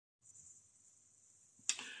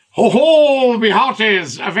Ho ho, me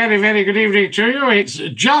hearties! A very, very good evening to you. It's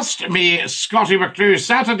just me, Scottie McClue,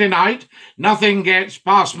 Saturday night. Nothing gets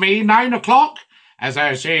past me. 9 o'clock. As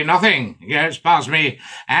I say, nothing gets past me.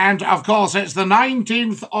 And, of course, it's the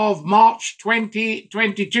 19th of March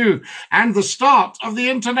 2022 and the start of the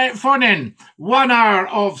Internet phone-in. 1 hour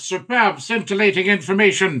of superb, scintillating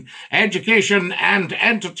information, education and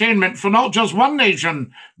entertainment for not just one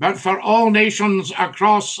nation, but for all nations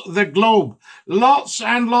across the globe. Lots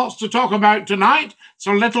and lots to talk about tonight.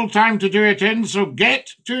 So little time to do it in, so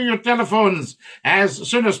get to your telephones as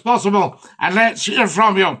soon as possible and let's hear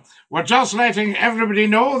from you. We're just letting everybody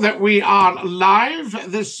know that we are live.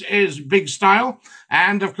 This is Big Style.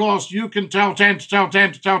 And, of course, you can tell 10 to tell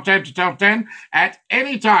 10 to tell 10 to tell 10 at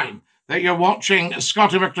any time that you're watching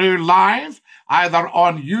Scottie McClue live, either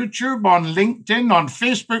on YouTube, on LinkedIn, on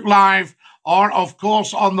Facebook Live, or, of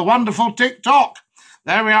course, on the wonderful TikTok.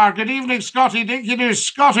 There we are. Good evening, Scottie. Dinky do.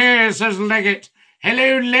 Scottie, says Leggett.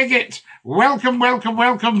 Hello, Leggett. Welcome, welcome,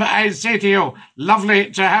 welcome, I say to you. Lovely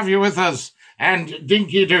to have you with us. And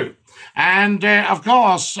Dinky do. And, of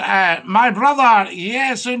course, my brother,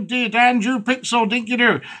 yes, indeed, Andrew Pixel, Dinky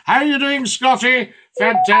do. How are you doing, Scottie?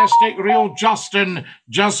 Fantastic, real Justin.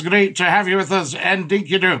 Just great to have you with us. And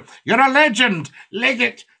Dinky do. You're a legend,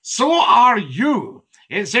 Leggett. So are you.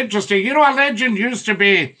 It's interesting. You know, a legend used to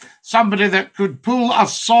be somebody that could pull a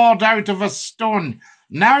sword out of a stone.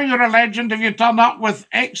 Now you're a legend if you turn up with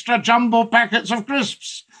extra jumbo packets of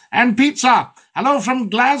crisps and pizza. Hello from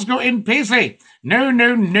Glasgow in Paisley. No.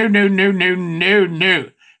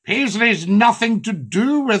 Paisley's nothing to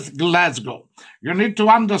do with Glasgow. You need to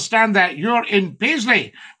understand that you're in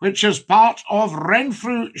Paisley, which is part of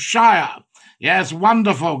Renfrewshire. Yes,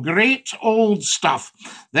 wonderful, great old stuff.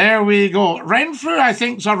 There we go. Renfrew, I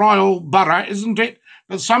think, is a royal borough, isn't it?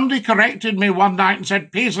 But somebody corrected me one night and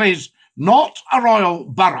said Paisley's not a royal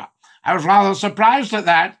borough. I was rather surprised at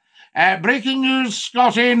that. Breaking news,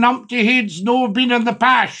 Scottie, Numpty Head's no been in the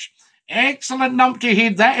pash. Excellent, Numpty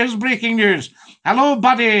Head, that is breaking news. Hello,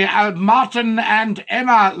 buddy, Martin and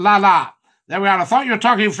Emma Lala. There we are. I thought you were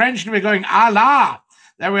talking French to be going, Allah.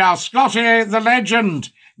 There we are, Scottie, the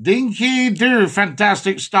legend. Dinky do,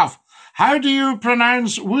 fantastic stuff. How do you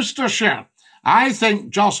pronounce Worcestershire? I think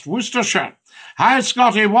just Worcestershire. Hi,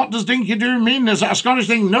 Scottie, what does Dinky do mean? Is it a Scottish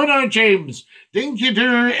thing? No, James. Dinky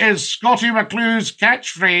do is Scottie McClue's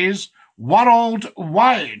catchphrase,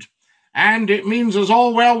 worldwide. And it means it's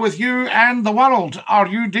all well with you and the world. Are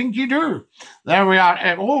you Dinky do? There we are.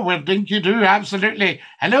 Oh, we're Dinky do, absolutely.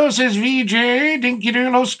 Hello, says VJ. Dinky do,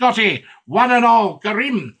 hello, Scottie. One and all,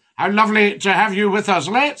 Karim. How lovely to have you with us.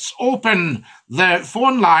 Let's open the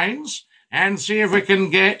phone lines and see if we can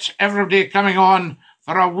get everybody coming on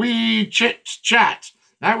for a wee chit-chat.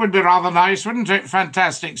 That would be rather nice, wouldn't it?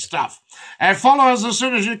 Fantastic stuff. Follow us as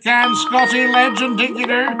soon as you can. Scottie, legend,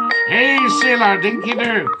 Dinky-doo. Hey, sailor,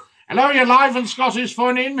 Dinky-doo. Hello, you're live on Scottie's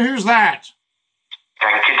phone-in. Who's that?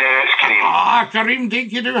 Dinky-doo, it's Kareem. Kareem,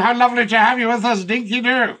 Dinky-doo. How lovely to have you with us,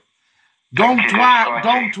 Dinky-doo.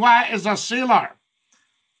 Dong-twat is a sailor.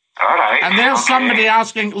 All right. And there's somebody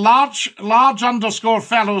asking, large underscore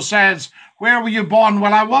fellow says, where were you born?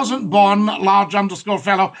 Well, I wasn't born, large underscore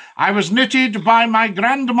fellow. I was knitted by my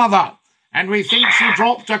grandmother, and we think she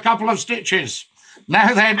dropped a couple of stitches.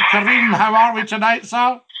 Now then, Kareem, how are we tonight,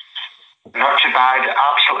 sir? Not too bad.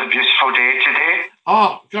 Absolutely beautiful day today.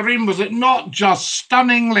 Oh, Kareem, was it not just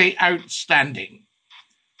stunningly outstanding?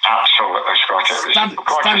 Absolutely, Scott. It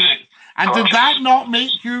was stunning. And gorgeous. Did that not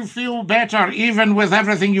make you feel better, even with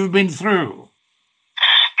everything you've been through?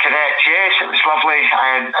 Correct, yes, it was lovely,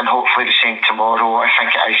 and hopefully the same tomorrow. I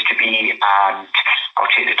think it is to be, and I'll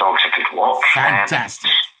take the dogs a good walk.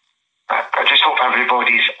 Fantastic. I just hope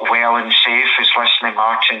everybody's well and safe who's listening,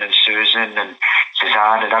 Martin and Susan and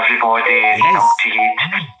Suzanne and everybody, yes.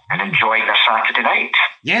 And enjoying their Saturday night.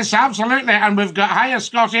 Yes, absolutely. And we've got, hiya,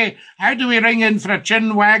 Scottie, how do we ring in for a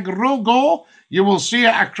chinwag rogo? You will see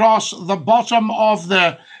it across the bottom of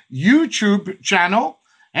the YouTube channel.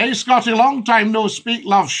 Hey, Scottie, long time no speak.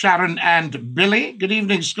 Love, Sharon and Billy. Good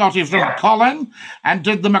evening, Scottie, from Colin. And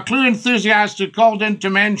did the McClue enthusiast who called in to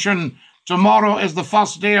mention tomorrow is the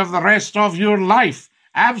first day of the rest of your life?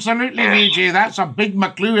 Absolutely, VJ. That's a big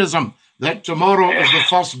McClueism, that tomorrow is the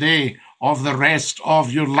first day of the rest of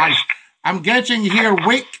your life. I'm getting here,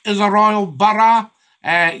 Wick is a royal borough.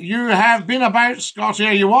 You have been about, Scottie.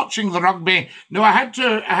 Are you watching the rugby? No, I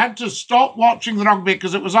had to stop watching the rugby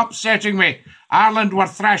because it was upsetting me. Ireland were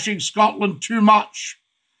thrashing Scotland too much.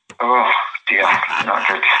 Oh, dear. Not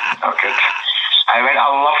good. Not good. I went a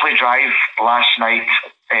lovely drive last night,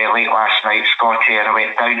 late last night, Scottie, and I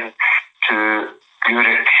went down to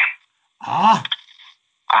Zurich.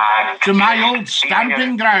 And to my old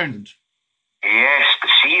stamping ground. Yes,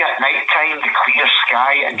 but see at night time, the clear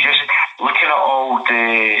sky, and just looking at all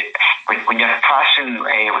the when you're passing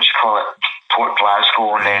what you call it, Port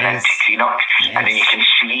Glasgow, and then into Greenock, and then you can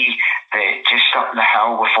see just up the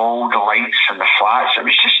hill with all the lights and the flats. It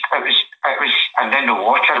was, and then the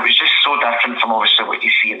water. It was just so different from obviously what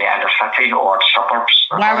you see in the inner city or suburbs.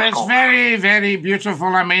 Well, it's very, very beautiful.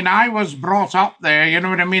 I mean, I was brought up there, you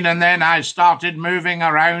know what I mean, and then I started moving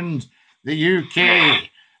around the UK.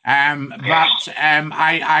 But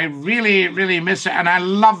I really, really miss it, and I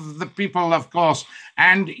love the people, of course.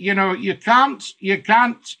 And you know, you can take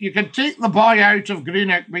the boy out of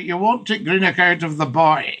Greenock, but you won't take Greenock out of the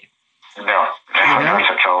boy. No, not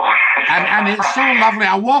at all. and it's so lovely.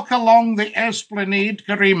 I walk along the Esplanade,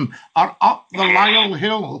 Kareem, or up the Lisle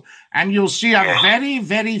Hill, and you'll see a very,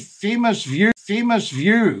 very famous view.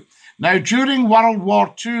 Now, during World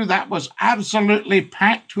War II, that was absolutely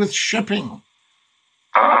packed with shipping.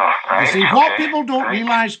 Oh, right. You see, what people don't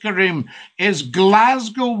realise, Kareem, is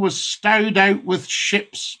Glasgow was stowed out with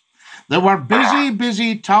ships. There were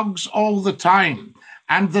busy tugs all the time.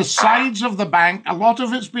 And the sides of the bank, a lot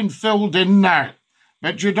of it's been filled in now.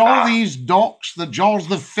 But you'd all these docks, the George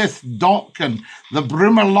V dock and the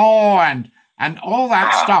Brummelaw and all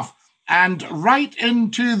that stuff. And right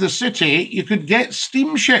into the city, you could get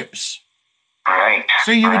steamships. Right.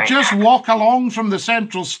 So you would just walk along from the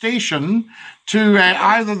central station to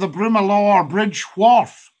either the Brummelaw or Bridge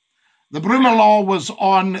Wharf. The Brummelaw was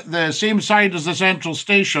on the same side as the central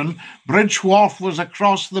station. Bridge Wharf was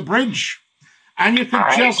across the bridge. And you could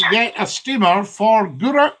just get a steamer for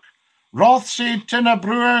Gourock, Rothesay,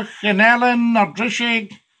 Tinnabrugh, Llynelyn,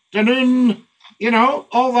 Ardrishaig, Dunoon, you know,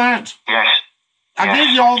 all that. Yes. I gave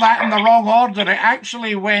you all that in the wrong order. It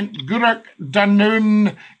actually went Gourock,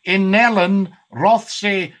 Dunoon, Llynelyn,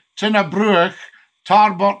 Rothesay, Tinnabrugh,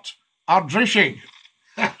 Tarbert, Ardrishaig.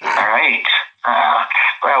 Right.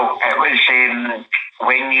 Well, it was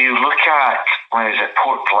when you look at,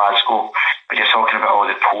 Port Glasgow, when you're talking about all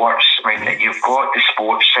the ports, when you've got the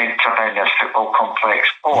sports centre down there, football complex,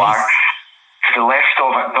 or to the left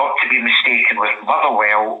of it, not to be mistaken with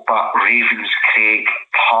Motherwell, but Ravenscraig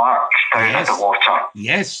Park down at the water.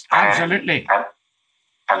 Yes, absolutely.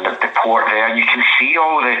 And the port there, and you can see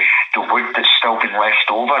all the wood that's still been left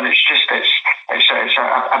over, and it's a bit of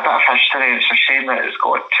history. It's a shame that it's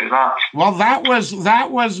got to that. Well,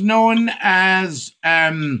 that was known as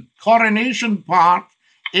Coronation Park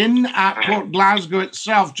at Port Glasgow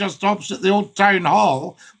itself, just opposite the old town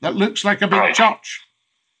hall that looks like a big church.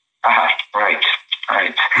 Right.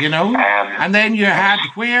 You know, and then you had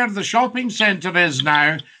where the shopping centre is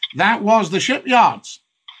now. That was the shipyards.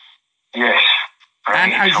 Yes.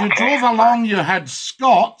 And as you drove along, you had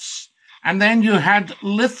Scots, and then you had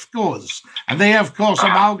Lithgows. And they, of course,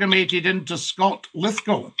 amalgamated into Scott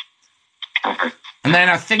Lithgow. And then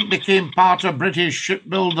I think became part of British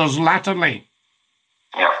shipbuilders latterly.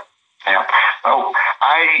 Yeah. Well,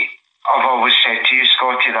 I've always said to you,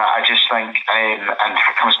 Scotty, that I just think, and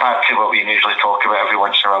it comes back to what we usually talk about every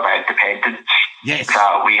once in a while about independence. Yes.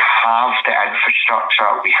 That we have the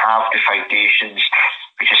infrastructure, we have the foundations,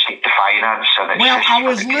 we just need the finance. Well, I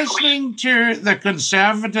was listening to the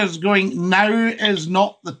Conservatives going, now is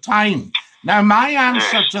not the time. Now, my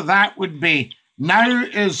answer to that would be, now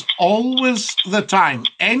is always the time.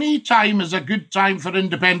 Any time is a good time for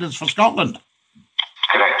independence for Scotland.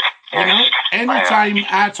 Correct. You know, any time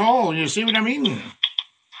at all. You see what I mean? We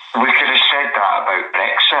could have said that about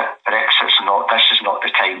Brexit. This is not the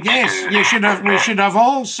time to do. Yes, we should have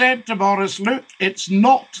all said to Boris, look, it's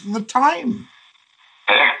not the time.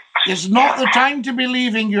 It's not the time to be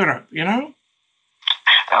leaving Europe, you know?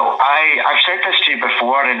 Well, I've said this to you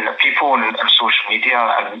before, and people on social media,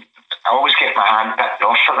 and I always get my hand bitten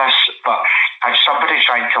off for this, but I've somebody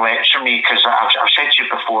trying to lecture me because I've said to you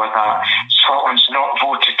before that Scotland's not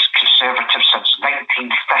voted Conservative since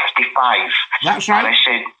 1955. That's right. And I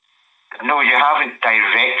said, no, you haven't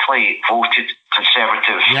directly voted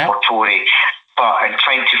Conservative or Tory, but in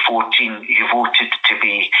 2014 you voted to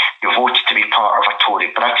be part of a Tory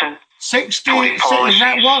Britain.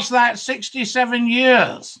 67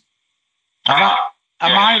 years. Am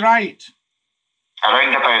I right? Around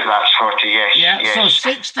about that sort of, yes. Yeah, so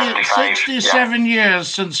 67 years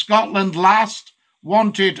since Scotland last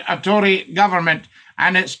wanted a Tory government,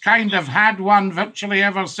 and it's kind of had one virtually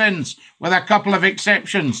ever since, with a couple of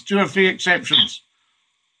exceptions, 2 or 3 exceptions.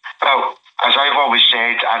 Well, as I've always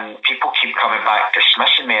said, and people keep coming back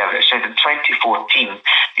dismissing me, I said in 2014,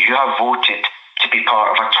 you have voted to be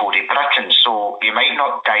part of a Tory Britain, so you might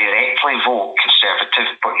not directly vote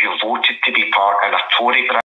Conservative, but you voted to be part of a Tory Britain.